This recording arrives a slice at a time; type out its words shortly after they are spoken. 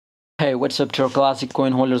Hey, what's up, Terra Classic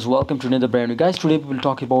coin holders? Welcome to another brand new guys. Today we will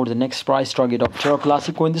talk about the next price target of Terra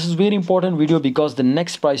Classic coin. This is very important video because the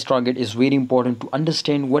next price target is very important to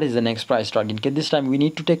understand what is the next price target. Okay, this time we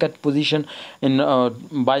need to take a position in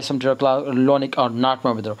buy some Terra Lunc or not,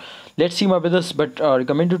 my brother. Let's see, my brothers. But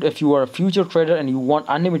recommended if you are a future trader and you want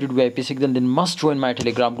unlimited VIP signal, then must join my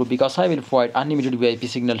Telegram group because I will provide unlimited VIP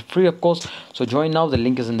signal free of course. So join now. The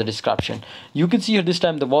link is in the description. You can see here this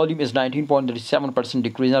time the volume is 19.37%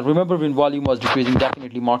 decrease. Now remember, when volume was decreasing,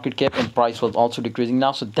 definitely market cap and price was also decreasing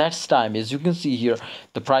now. So that's time, as you can see here,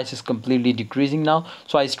 the price is completely decreasing now.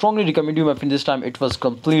 So I strongly recommend you, my friend, this time it was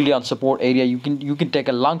completely on support area. You can take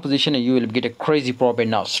a long position and you will get a crazy profit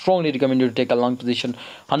now. Strongly recommend you to take a long position.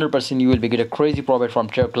 100% you will be get a crazy profit from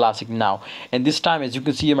Terra Classic now. And this time, as you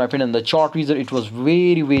can see here, my friend, in the chart reader, it was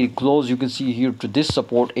very close. You can see here to this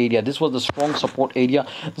support area. This was the strong support area.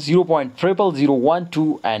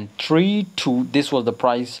 0.0012 and 32. This was the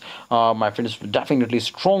price, my friends. Definitely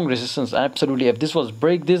strong resistance. Absolutely, if this was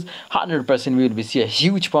break this, 100% we will be see a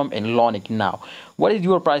huge pump in Lunc now. What is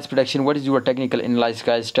your price prediction? What is your technical analysis,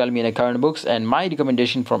 guys? Tell me in the comment box. And my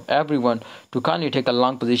recommendation from everyone to kindly take a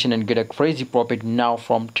long position and get a crazy profit now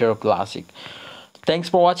from Terra Classic. Thanks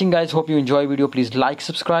for watching, guys. Hope you enjoy video. Please like,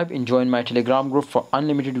 subscribe, and join my Telegram group for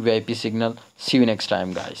unlimited VIP signal. See you next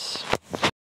time, guys.